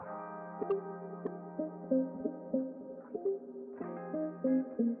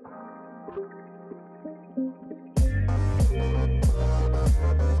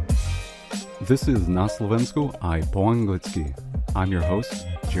This is Na Slovensku aj po anglicky. I'm your host,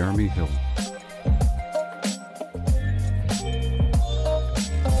 Jeremy Hill.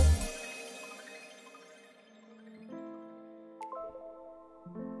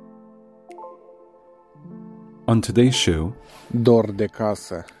 On today's show, Dor de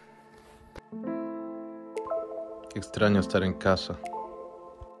casa. Extraño estar en casa.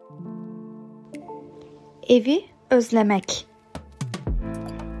 Evi özlemek.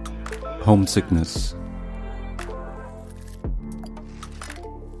 homesickness.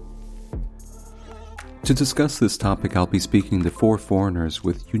 To discuss this topic, I'll be speaking to four foreigners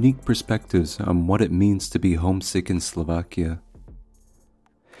with unique perspectives on what it means to be homesick in Slovakia.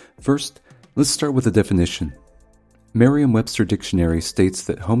 First, let's start with a definition. Merriam-Webster Dictionary states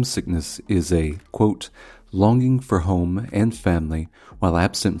that homesickness is a, quote, longing for home and family while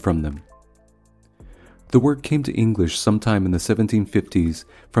absent from them. The word came to English sometime in the 1750s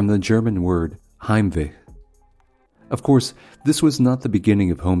from the German word Heimweh. Of course, this was not the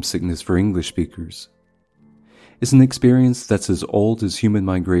beginning of homesickness for English speakers. It's an experience that's as old as human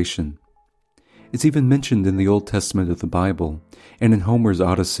migration. It's even mentioned in the Old Testament of the Bible and in Homer's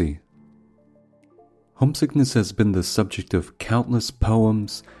Odyssey. Homesickness has been the subject of countless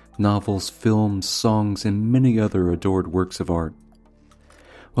poems, novels, films, songs, and many other adored works of art.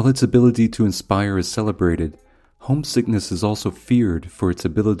 While its ability to inspire is celebrated, homesickness is also feared for its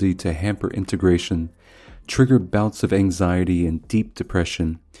ability to hamper integration, trigger bouts of anxiety and deep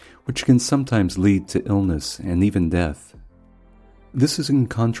depression, which can sometimes lead to illness and even death. This is in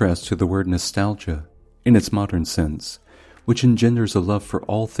contrast to the word nostalgia, in its modern sense, which engenders a love for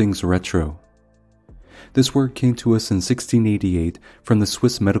all things retro. This word came to us in 1688 from the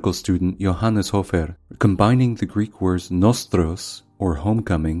Swiss medical student Johannes Hofer, combining the Greek words nostros, or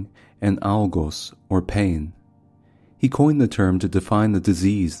homecoming, and algos, or pain. He coined the term to define the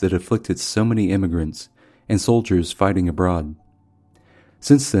disease that afflicted so many immigrants and soldiers fighting abroad.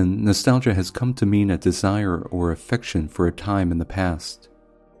 Since then, nostalgia has come to mean a desire or affection for a time in the past.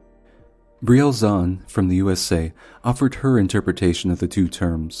 Brielle Zahn, from the USA, offered her interpretation of the two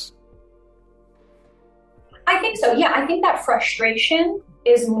terms. I think so, yeah. I think that frustration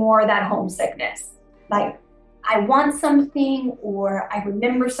is more that homesickness. Like, I want something, or I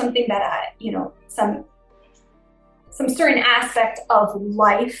remember something that some certain aspect of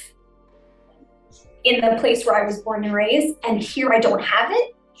life in the place where I was born and raised, and here I don't have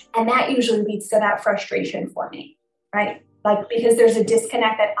it. And that usually leads to that frustration for me, right? Like, because there's a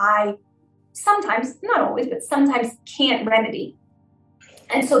disconnect that I sometimes, not always, but sometimes can't remedy.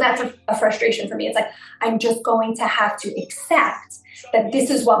 And so that's a frustration for me. It's like, I'm just going to have to accept that this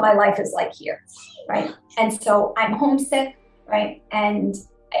is what my life is like here, right? And so I'm homesick, right? And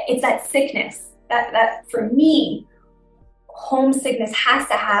it's that sickness that for me, homesickness has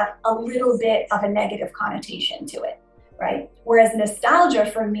to have a little bit of a negative connotation to it, right? Whereas nostalgia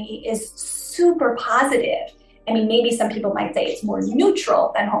for me is super positive. I mean, maybe some people might say it's more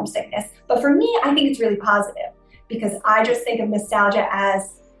neutral than homesickness, but for me, I think it's really positive, because I just think of nostalgia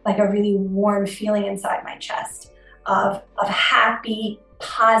as like a really warm feeling inside my chest of happy,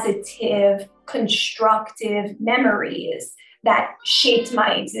 positive, constructive memories that shaped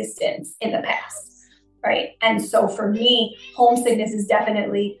my existence in the past, right? And so for me, homesickness is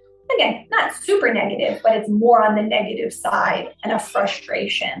definitely, again, not super negative, but it's more on the negative side and a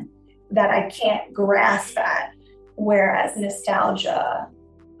frustration that I can't grasp at. Whereas nostalgia,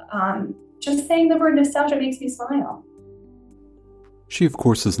 just saying the word nostalgia makes me smile. She, of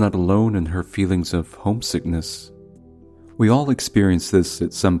course, is not alone in her feelings of homesickness. We all experience this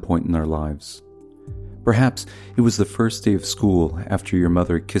at some point in our lives. Perhaps it was the first day of school after your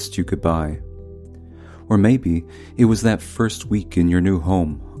mother kissed you goodbye. Or maybe it was that first week in your new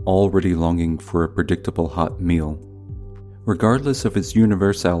home, already longing for a predictable hot meal. Regardless of its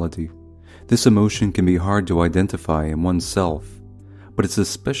universality, this emotion can be hard to identify in oneself, but it's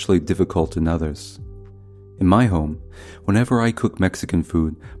especially difficult in others. In my home, whenever I cook Mexican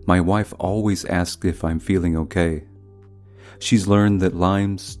food, my wife always asks if I'm feeling okay. She's learned that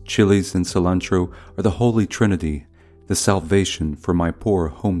limes, chilies, and cilantro are the holy trinity, the salvation for my poor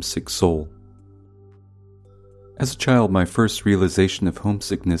homesick soul. As a child, my first realization of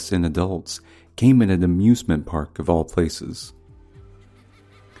homesickness in adults came in an amusement park of all places.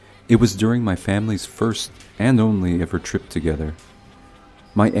 It was during my family's first and only ever trip together.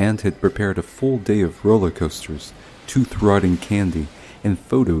 My aunt had prepared a full day of roller coasters, tooth-rotting candy, and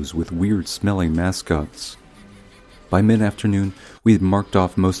photos with weird-smelling mascots. By mid-afternoon, we had marked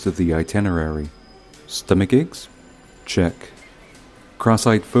off most of the itinerary. Stomach aches? Check.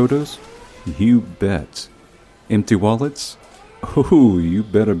 Cross-eyed photos? You bet. Empty wallets? Oh, you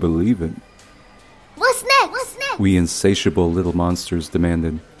better believe it. What's next? We insatiable little monsters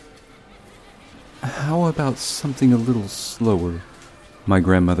demanded. How about something a little slower? My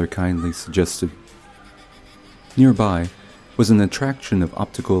grandmother kindly suggested. Nearby was an attraction of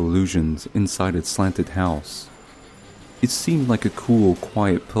optical illusions inside its slanted house. It seemed like a cool,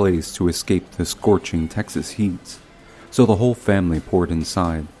 quiet place to escape the scorching Texas heat, so the whole family poured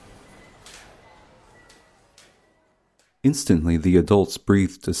inside. Instantly, the adults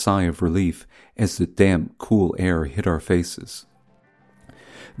breathed a sigh of relief as the damp, cool air hit our faces.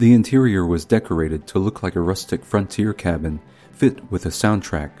 The interior was decorated to look like a rustic frontier cabin fit with a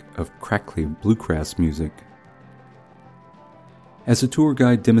soundtrack of crackly bluegrass music. As the tour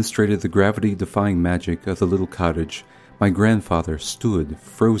guide demonstrated the gravity-defying magic of the little cottage, my grandfather stood,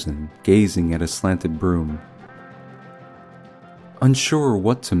 frozen, gazing at a slanted broom. Unsure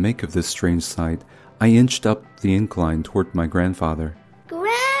what to make of this strange sight, I inched up the incline toward my grandfather.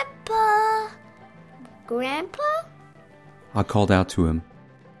 Grandpa? Grandpa? I called out to him,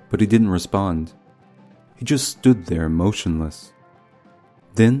 but he didn't respond. He just stood there, motionless.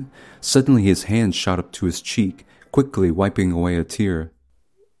 Then, suddenly his hand shot up to his cheek, quickly wiping away a tear.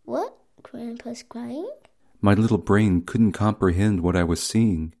 What? Grandpa's crying? My little brain couldn't comprehend what I was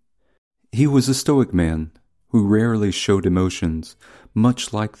seeing. He was a stoic man, who rarely showed emotions,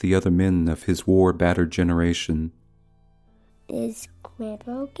 much like the other men of his war-battered generation. Is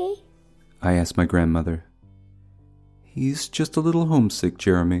Grandpa okay? I asked my grandmother. He's just a little homesick,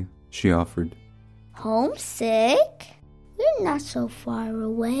 Jeremy, she offered. Homesick? We're not so far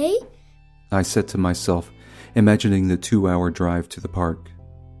away. I said to myself, imagining the 2-hour drive to the park.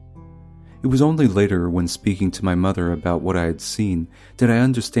 It was only later, when speaking to my mother about what I had seen, did I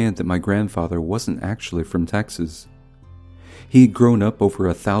understand that my grandfather wasn't actually from Texas. He had grown up over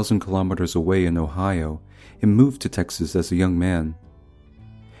 1,000 kilometers away in Ohio and moved to Texas as a young man.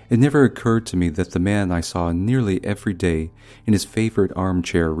 It never occurred to me that the man I saw nearly every day in his favorite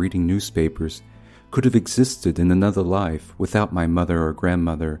armchair reading newspapers could have existed in another life without my mother or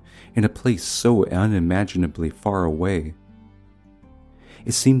grandmother in a place so unimaginably far away.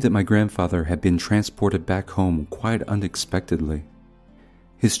 It seemed that my grandfather had been transported back home quite unexpectedly.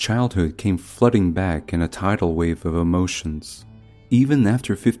 His childhood came flooding back in a tidal wave of emotions. Even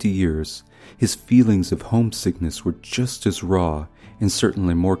after 50 years, his feelings of homesickness were just as raw and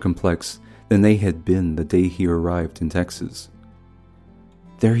certainly more complex than they had been the day he arrived in Texas.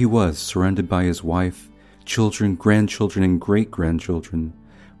 There he was, surrounded by his wife, children, grandchildren, and great-grandchildren,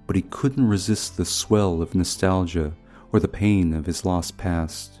 but he couldn't resist the swell of nostalgia or the pain of his lost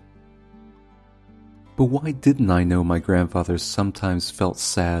past. But why didn't I know my grandfather sometimes felt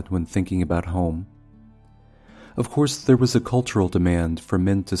sad when thinking about home? Of course, there was a cultural demand for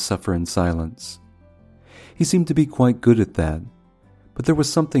men to suffer in silence. He seemed to be quite good at that, but there was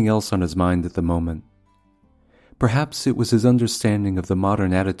something else on his mind at the moment. Perhaps it was his understanding of the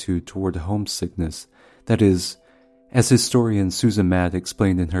modern attitude toward homesickness, that is, as historian Susan Matt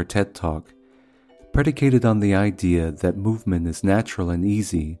explained in her TED Talk, predicated on the idea that movement is natural and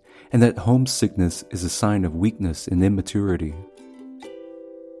easy, and that homesickness is a sign of weakness and immaturity.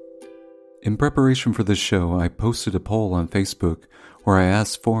 In preparation for this show, I posted a poll on Facebook where I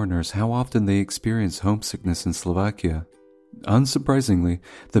asked foreigners how often they experience homesickness in Slovakia. Unsurprisingly,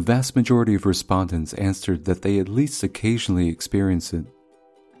 the vast majority of respondents answered that they at least occasionally experience it.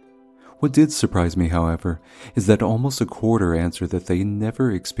 What did surprise me, however, is that almost a quarter answered that they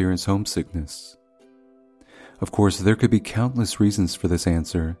never experience homesickness. Of course, there could be countless reasons for this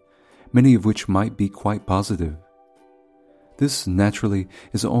answer, many of which might be quite positive. This, naturally,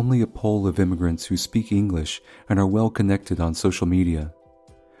 is only a poll of immigrants who speak English and are well connected on social media.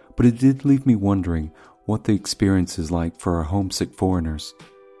 But it did leave me wondering what the experience is like for our homesick foreigners.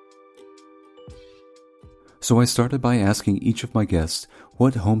 So I started by asking each of my guests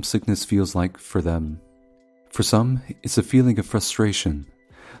what homesickness feels like for them. For some, it's a feeling of frustration,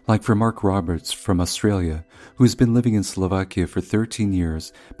 like for Mark Roberts from Australia, who has been living in Slovakia for 13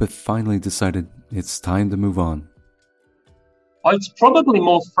 years, but finally decided it's time to move on. It's probably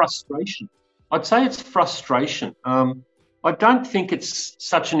more frustration. I'd say it's frustration. I don't think it's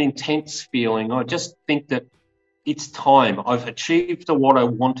such an intense feeling. I just think that it's time. I've achieved what I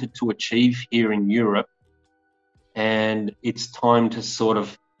wanted to achieve here in Europe, and it's time to sort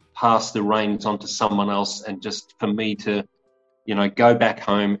of pass the reins on to someone else, and just for me to, go back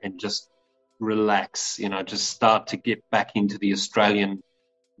home and just relax, just start to get back into the Australian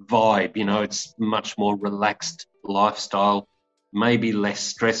vibe. You know, it's much more relaxed lifestyle, maybe less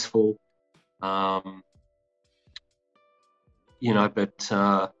stressful. You know, but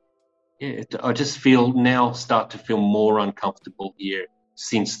I just start to feel more uncomfortable here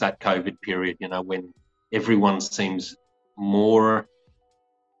since that COVID period, you know, when everyone seems more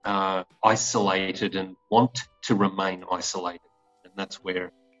isolated and want to remain isolated. And that's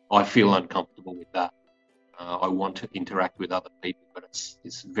where I feel uncomfortable with that. I want to interact with other people, but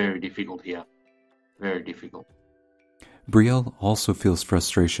it's very difficult here. Very difficult. Brielle also feels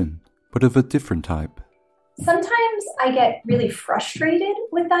frustration, but of a different type. Sometimes I get really frustrated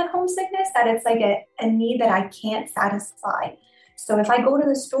with that homesickness, that it's like a need that I can't satisfy. So if I go to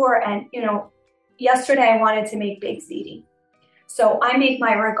the store and, you know, yesterday I wanted to make baked ziti. So I make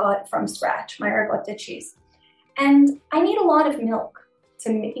my ragout from scratch, my ragout de cheese. And I need a lot of milk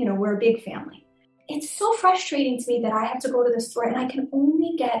to, you know, we're a big family. It's so frustrating to me that I have to go to the store and I can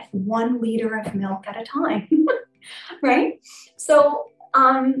only get 1 liter of milk at a time, right? So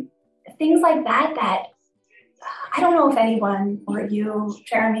things like that I don't know if anyone or you,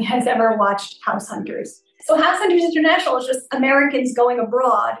 Jeremy, has ever watched House Hunters. So House Hunters International is just Americans going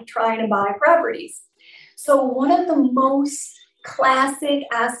abroad trying to buy properties. So one of the most classic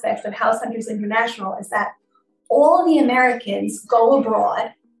aspects of House Hunters International is that all the Americans go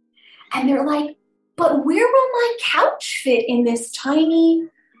abroad and they're like, but where will my couch fit in this tiny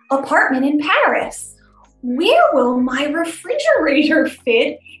apartment in Paris? Where will my refrigerator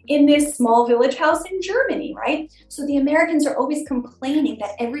fit in this small village house in Germany, right? So the Americans are always complaining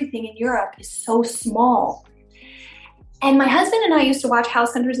that everything in Europe is so small. And my husband and I used to watch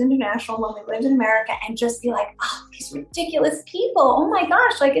House Hunters International when we lived in America and just be like, oh, these ridiculous people. Oh my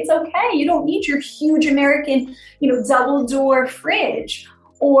gosh, like it's okay. You don't need your huge American, you know, double door fridge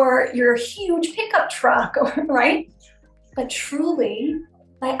or your huge pickup truck, right? But truly,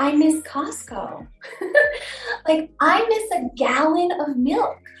 like I miss Costco. Like I miss a gallon of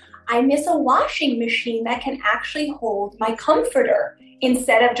milk. I miss a washing machine that can actually hold my comforter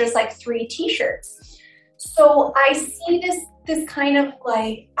instead of just like 3 t-shirts. So I see this kind of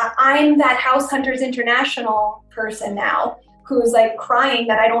like, I'm that House Hunters International person now who's like crying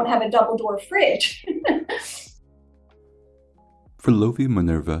that I don't have a double door fridge. For Lovie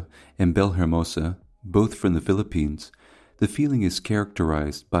Minerva and Bel Hermosa, both from the Philippines, the feeling is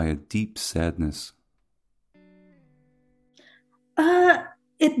characterized by a deep sadness.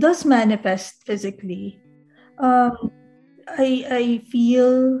 It does manifest physically. I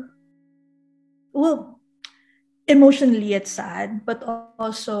feel, well, emotionally it's sad, but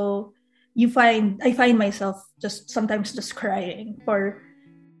also I find myself sometimes just crying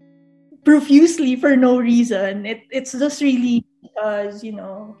profusely for no reason. It's just really because, you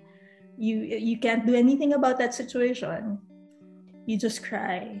know, you can't do anything about that situation. You just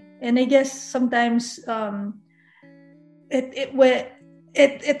cry. And I guess sometimes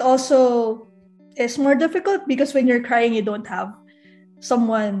it also is more difficult because when you're crying, you don't have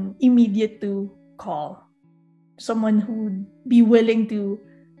someone immediate to call. Someone who'd be willing to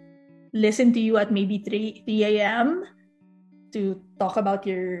listen to you at maybe 3 a.m. to talk about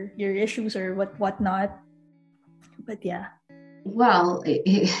your issues or whatnot. But yeah. Well,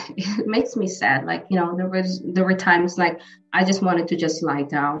 it makes me sad. Like, you know, there were times like I just wanted to just lie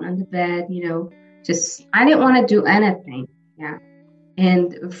down on the bed, you know, I didn't want to do anything. Yeah.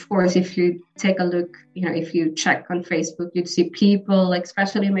 And of course, if you take a look, you know, if you check on Facebook, you'd see people, like,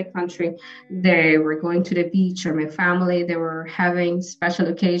 especially in my country, they were going to the beach, or my family, they were having special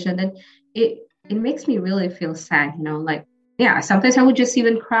occasion. And it makes me really feel sad, you know, like, yeah, sometimes I would just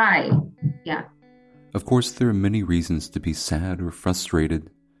even cry. Yeah. Of course, there are many reasons to be sad or frustrated.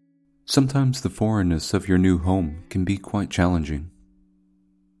 Sometimes the foreignness of your new home can be quite challenging.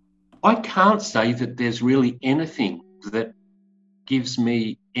 I can't say that there's really anything that gives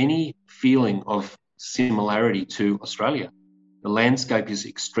me any feeling of similarity to Australia. The landscape is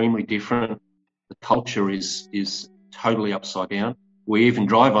extremely different. The culture is totally upside down. We even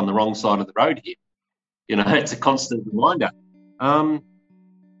drive on the wrong side of the road here. You know, it's a constant reminder.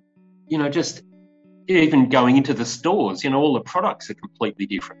 You know, just even going into the stores, you know, all the products are completely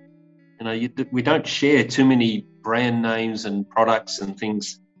different. You know, we don't share too many brand names and products and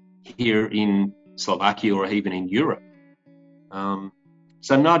things here in Slovakia or even in Europe.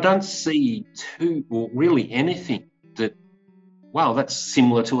 So no, I don't see really anything that, wow, that's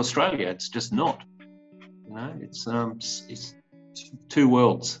similar to Australia. It's just not. You know, it's two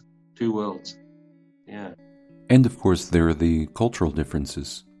worlds. Yeah. And of course, there are the cultural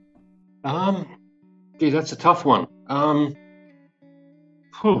differences. Gee, that's a tough one.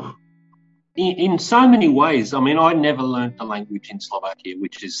 in so many ways. I mean, I never learnt the language in Slovakia,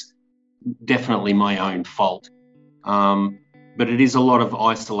 which is definitely my own fault. But it is a lot of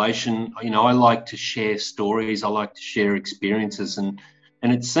isolation. You know, I like to share stories. I like to share experiences. And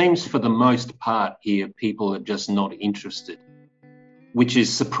it seems for the most part here, people are just not interested, which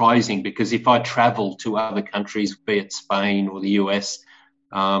is surprising because if I travel to other countries, be it Spain or the US,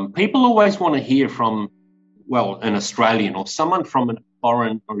 people always want to hear from, well, an Australian or someone from a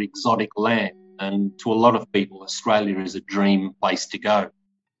foreign or exotic land. And to a lot of people, Australia is a dream place to go.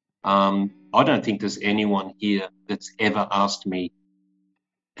 I don't think there's anyone here that's ever asked me,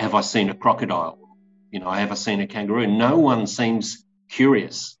 have I seen a crocodile? You know, have I seen a kangaroo? No one seems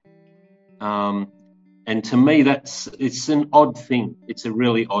curious. And to me, it's an odd thing. It's a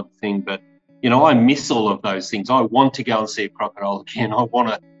really odd thing. But, you know, I miss all of those things. I want to go and see a crocodile again. I want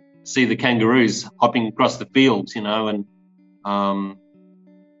to see the kangaroos hopping across the fields, you know, and,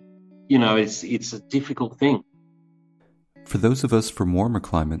 you know, it's a difficult thing. For those of us from warmer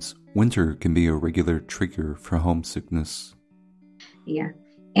climates, winter can be a regular trigger for homesickness. Yeah.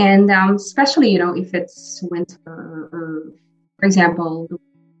 And especially, you know, if it's winter or, for example, the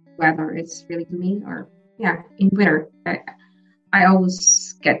weather is really gloomy or, in winter, I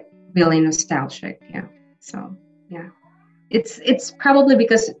always get really nostalgic. Yeah. So, yeah. It's probably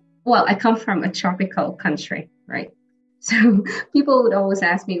because, well, I come from a tropical country, right? So people would always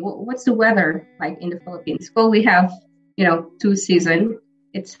ask me, what's the weather like in the Philippines? Well, we have, you know, 2 seasons.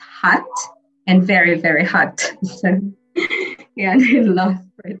 It's hot and very, very hot. So, yeah, and I love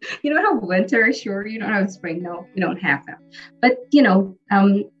it. You don't have winter, sure. You don't have spring. No, we don't have that. But, you know,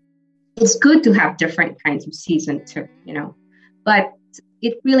 it's good to have different kinds of season too, you know. But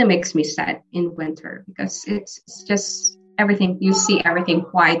it really makes me sad in winter because it's just everything. You see everything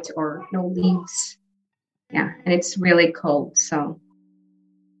white or no leaves. Yeah, and it's really cold, so.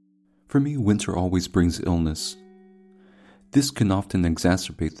 For me, winter always brings illness. This can often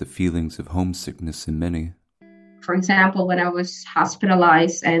exacerbate the feelings of homesickness in many. For example, when I was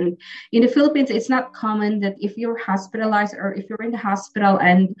hospitalized, and in the Philippines, it's not common that if you're hospitalized or if you're in the hospital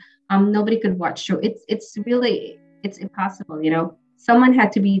and nobody could watch you, it's impossible, you know. Someone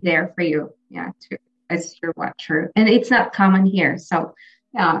had to be there for you, as your watcher, and it's not common here. So,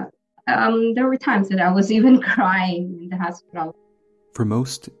 there were times that I was even crying in the hospital. For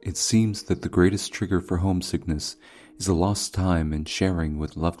most, it seems that the greatest trigger for homesickness is a lost time and sharing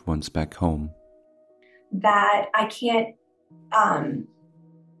with loved ones back home. That I can't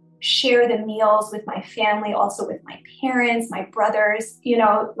share the meals with my family, also with my parents, my brothers, you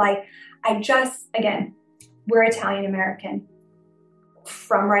know, like again, we're Italian American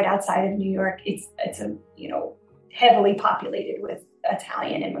from right outside of New York. It's a, you know, heavily populated with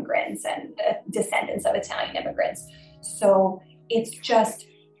Italian immigrants and descendants of Italian immigrants. So it's just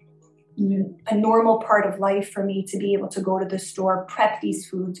a normal part of life for me to be able to go to the store, prep these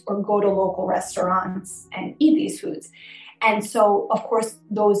foods, or go to local restaurants and eat these foods. And so, of course,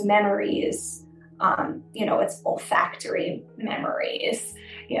 those memories, you know, it's olfactory memories.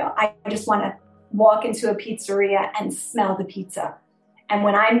 You know, I just want to walk into a pizzeria and smell the pizza. And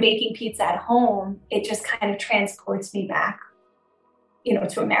when I'm baking pizza at home, it just kind of transports me back, you know,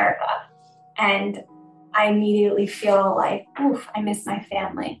 to America. And I immediately feel like, oof, I miss my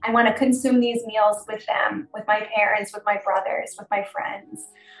family. I want to consume these meals with them, with my parents, with my brothers, with my friends.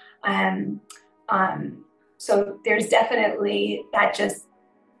 So there's definitely that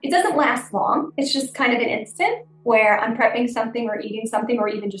it doesn't last long. It's just kind of an instant where I'm prepping something or eating something or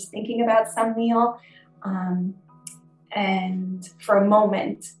even just thinking about some meal. And for a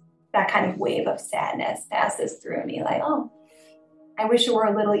moment, that kind of wave of sadness passes through me like, oh, I wish it were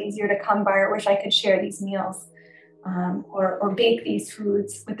a little easier to come by, or wish I could share these meals or bake these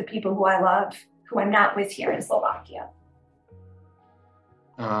foods with the people who I love, who I'm not with here in Slovakia.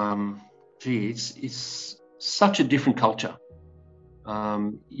 It's such a different culture.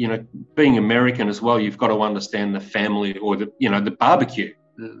 You know, being American as well, you've got to understand the family or the barbecue,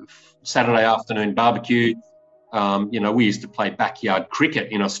 the Saturday afternoon barbecue. You know, we used to play backyard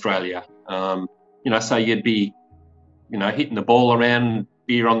cricket in Australia. You know, so you'd be, you know, hitting the ball around,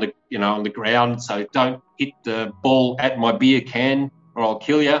 beer on the ground. So don't hit the ball at my beer can or I'll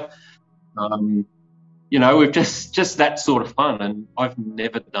kill you. You know, we've just that sort of fun, and I've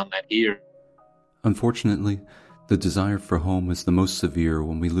never done that here. Unfortunately, the desire for home is the most severe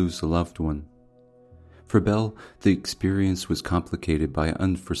when we lose a loved one. For Belle, the experience was complicated by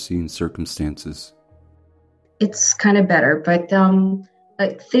unforeseen circumstances. It's kind of better, but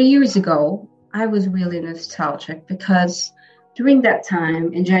like 3 years ago, I was really nostalgic because during that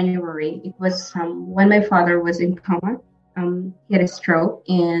time in January, it was when my father was in coma. He had a stroke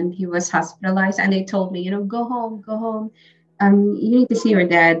and he was hospitalized. And they told me, go home, go home. You need to see your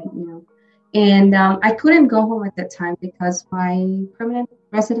dad. And I couldn't go home at that time because my permanent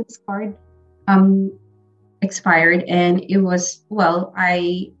residence card expired, and it was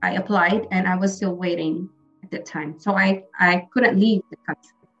I applied and I was still waiting at that time, so I couldn't leave the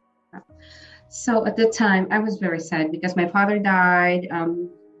country. So at the time I was very sad because my father died.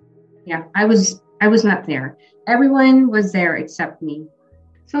 I was not there. Everyone was there except me.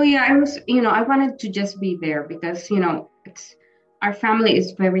 So I wanted to just be there because our family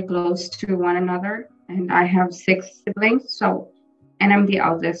is very close to one another, and I have 6 siblings, and I'm the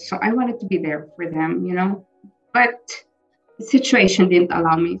eldest, so I wanted to be there for them, but the situation didn't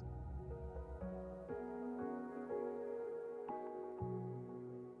allow me.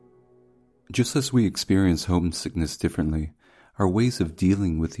 Just as we experience homesickness differently, our ways of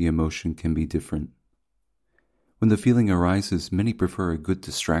dealing with the emotion can be different. When the feeling arises, many prefer a good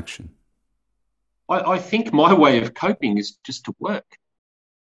distraction. I think my way of coping is just to work.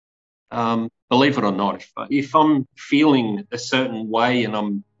 Believe it or not, if I'm feeling a certain way and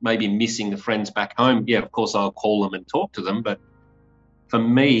I'm maybe missing the friends back home, of course I'll call them and talk to them. But for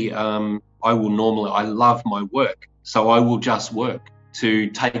me, I love my work, so I will just work to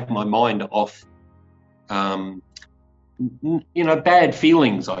take my mind off, bad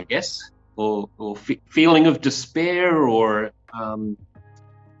feelings, I guess, or feeling of despair, or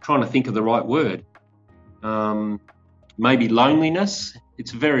trying to think of the right word. Maybe loneliness.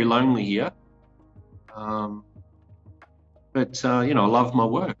 It's very lonely here. But I love my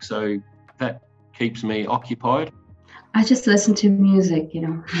work, so that keeps me occupied. I just listen to music,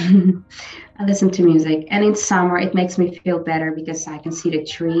 I listen to music. And in summer, it makes me feel better because I can see the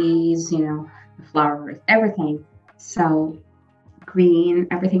trees, the flowers, everything. So green,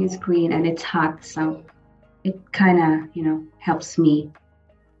 everything is green and it's hot. So it kind of, helps me.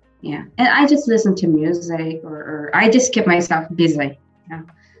 Yeah. And I just listen to music or I just keep myself busy.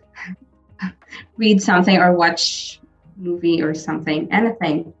 Read something or watch movie or something,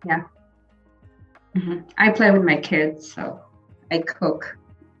 anything. Yeah. I play with my kids, so I cook.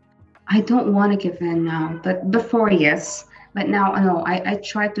 I don't want to give in now, but before, yes. But now, no, I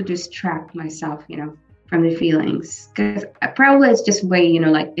try to distract myself, from the feelings. Because probably it's just way,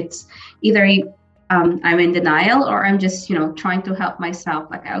 like it's either I'm in denial or I'm just, trying to help myself.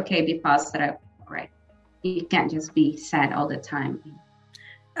 Like, okay, be positive. Right. You can't just be sad all the time.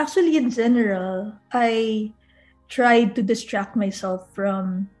 Actually, in general, I tried to distract myself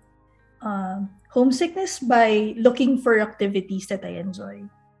from homesickness by looking for activities that I enjoy.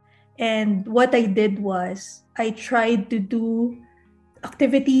 And what I did was I tried to do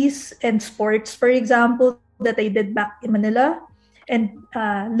activities and sports, for example, that I did back in Manila, and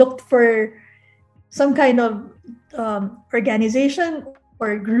looked for some kind of organization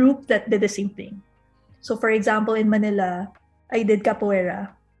or group that did the same thing. So, for example, in Manila, I did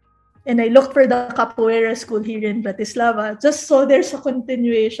capoeira. And I looked for the capoeira school here in Bratislava, just so there's a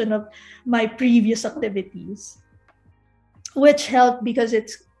continuation of my previous activities, which helped because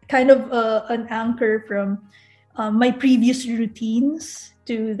it's kind of an anchor from my previous routines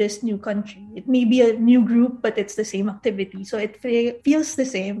to this new country. It may be a new group, but it's the same activity, so it feels the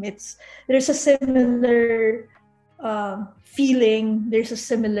same. There's a similar feeling. There's a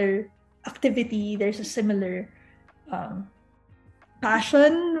similar activity. There's a similar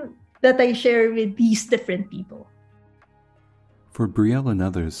passion that I share with these different people. For Brielle and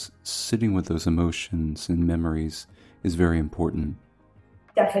others, sitting with those emotions and memories is very important.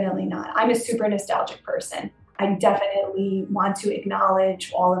 Definitely not. I'm a super nostalgic person. I definitely want to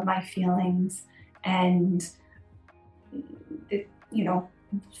acknowledge all of my feelings and,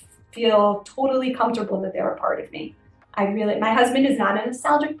 feel totally comfortable that they're a part of me. My husband is not a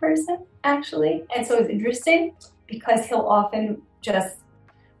nostalgic person, actually. And so it's interesting because he'll often just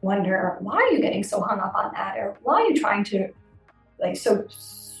wonder, why are you getting so hung up on that? Or why are you trying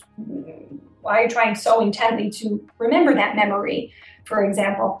so intently to remember that memory, for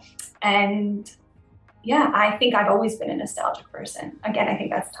example? And I think I've always been a nostalgic person. Again, I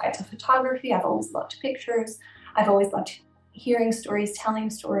think that's tied to photography. I've always loved pictures. I've always loved hearing stories, telling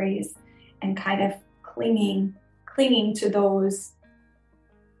stories, and kind of clinging to those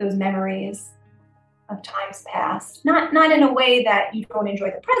memories of times past. Not in a way that you don't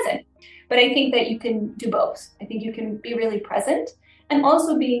enjoy the present, but I think that you can do both. I think you can be really present and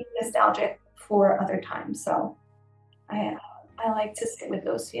also be nostalgic for other times. So I like to sit with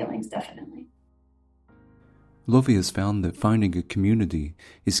those feelings, definitely. Lovie has found that finding a community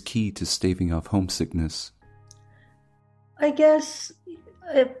is key to staving off homesickness. I guess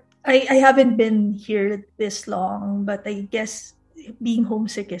I haven't been here this long, but I guess being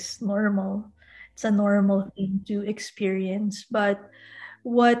homesick is normal. It's a normal thing to experience. But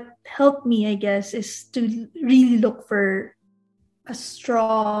what helped me, I guess, is to really look for a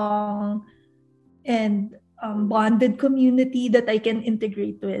strong and bonded community that I can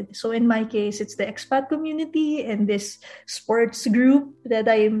integrate with. So in my case, it's the expat community and this sports group that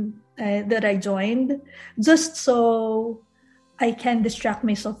I joined, just so I can distract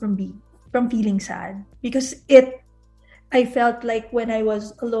myself from feeling sad, because I felt like when I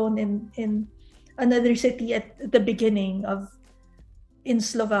was alone in another city at the beginning of in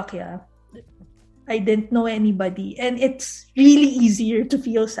Slovakia, I didn't know anybody, and it's really easier to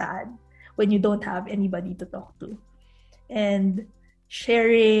feel sad when you don't have anybody to talk to. And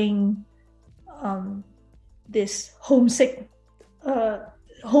sharing this homesickness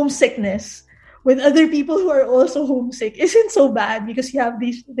with other people who are also homesick isn't so bad, because you have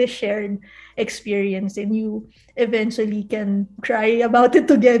this shared experience and you eventually can cry about it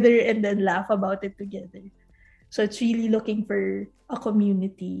together and then laugh about it together. So it's really looking for a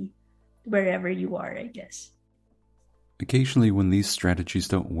community wherever you are, I guess. Occasionally, when these strategies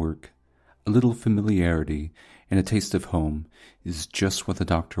don't work, a little familiarity and a taste of home is just what the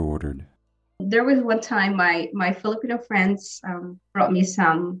doctor ordered. There was one time my Filipino friends brought me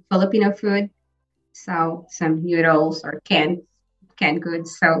some Filipino food, so some noodles or canned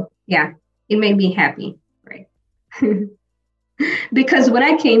goods. So yeah, it made me happy, right? Because when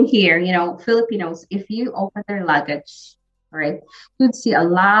I came here, Filipinos, if you open their luggage, right, you'd see a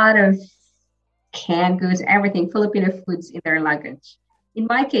lot of canned goods, everything, Filipino foods in their luggage. In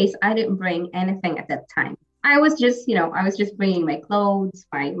my case, I didn't bring anything at that time. I was just bringing my clothes,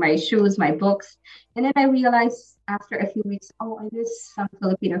 my shoes, my books. And then I realized after a few weeks, oh, I miss some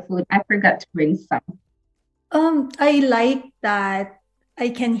Filipino food. I forgot to bring some. I like that I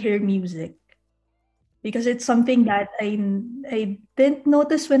can hear music, because it's something that I didn't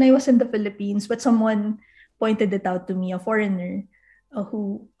notice when I was in the Philippines, but someone pointed it out to me, a foreigner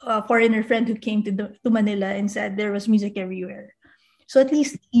friend who came to Manila and said there was music everywhere. So at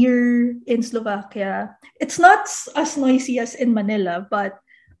least here in Slovakia, it's not as noisy as in Manila, but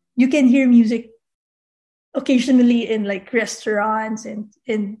you can hear music occasionally in like restaurants and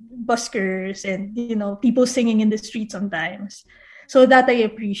in buskers and people singing in the street sometimes. So that I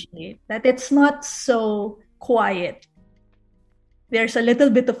appreciate, that it's not so quiet. There's a little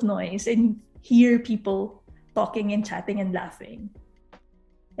bit of noise and hear people talking and chatting and laughing.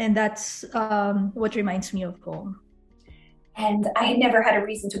 And that's what reminds me of home. And I had never had a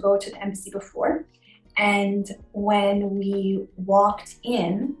reason to go to the embassy before. And when we walked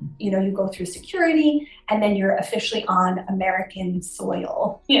in, you go through security and then you're officially on American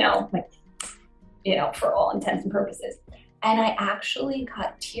soil, for all intents and purposes. And I actually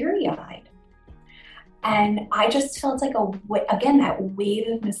got teary-eyed. And I just felt like that wave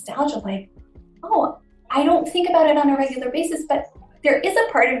of nostalgia, like, oh, I don't think about it on a regular basis, but there is a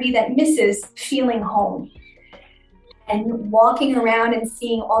part of me that misses feeling home. And walking around and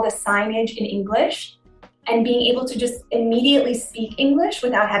seeing all the signage in English and being able to just immediately speak English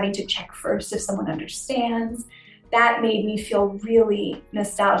without having to check first if someone understands, that made me feel really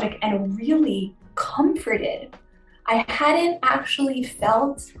nostalgic and really comforted. I hadn't actually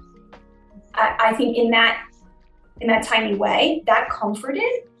felt, I think in that tiny way, that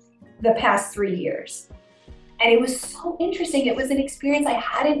comforted the past 3 years. And it was so interesting. It was an experience I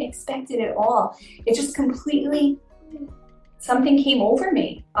hadn't expected at all. It just completely, something came over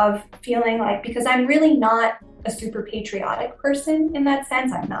me of feeling like, because I'm really not a super patriotic person in that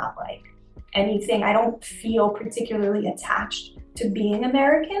sense. I'm not like anything. I don't feel particularly attached to being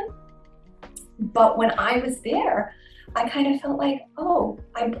American. But when I was there, I kind of felt like, oh,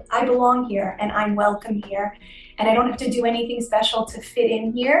 I belong here and I'm welcome here. And I don't have to do anything special to fit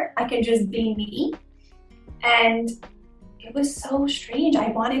in here. I can just be me. And it was so strange. I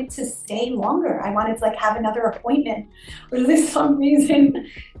wanted to stay longer. I wanted to have another appointment or there's some reason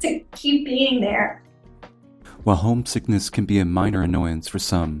to keep being there. While homesickness can be a minor annoyance for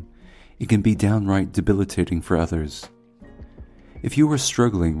some, it can be downright debilitating for others. If you are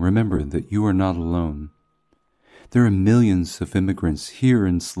struggling, remember that you are not alone. There are millions of immigrants here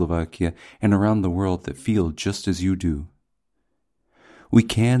in Slovakia and around the world that feel just as you do. We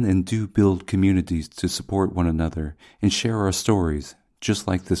can and do build communities to support one another and share our stories, just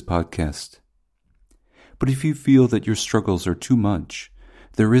like this podcast. But if you feel that your struggles are too much,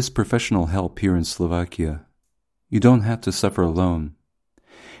 there is professional help here in Slovakia. You don't have to suffer alone.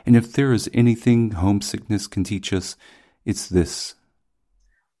 And if there is anything homesickness can teach us, it's this.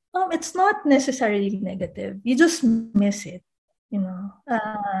 It's not necessarily negative. You just miss it.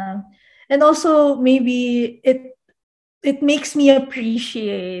 And also maybe it makes me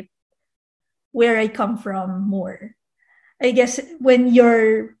appreciate where I come from more. I guess when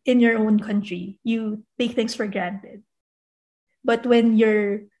you're in your own country, you take things for granted. But when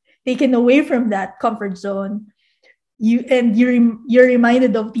you're taken away from that comfort zone, you're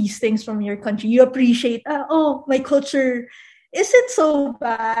reminded of these things from your country. You appreciate, my culture isn't so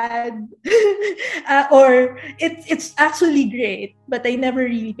bad, or it's actually great. But I never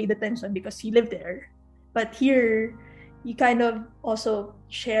really paid attention because you live there. But here, you kind of also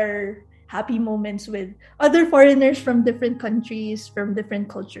share happy moments with other foreigners from different countries, from different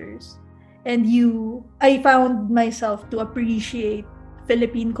cultures. And I found myself to appreciate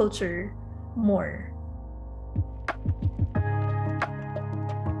Philippine culture more.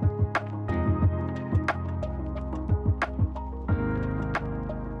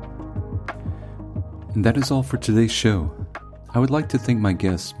 And that is all for today's show. I would like to thank my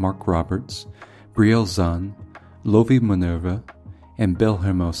guests Mark Roberts, Brielle Zahn, Lovi Minerva, and Belle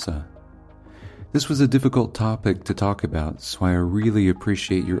Hermosa. This was a difficult topic to talk about, so I really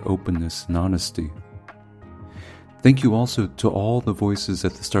appreciate your openness and honesty. Thank you also to all the voices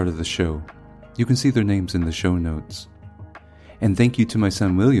at the start of the show. You can see their names in the show notes. And thank you to my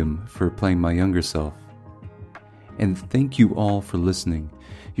son William for playing my younger self. And thank you all for listening.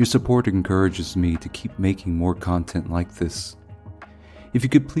 Your support encourages me to keep making more content like this. If you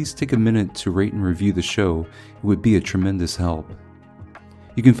could please take a minute to rate and review the show, it would be a tremendous help.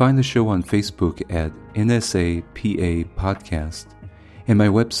 You can find the show on Facebook at NSAPA Podcast and my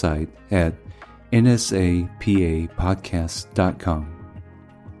website at nsapapodcast.com.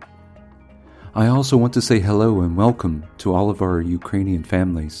 I also want to say hello and welcome to all of our Ukrainian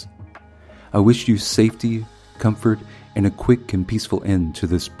families. I wish you safety, comfort, and a quick and peaceful end to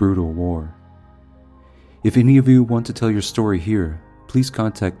this brutal war. If any of you want to tell your story here, please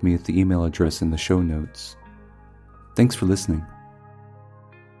contact me at the email address in the show notes. Thanks for listening.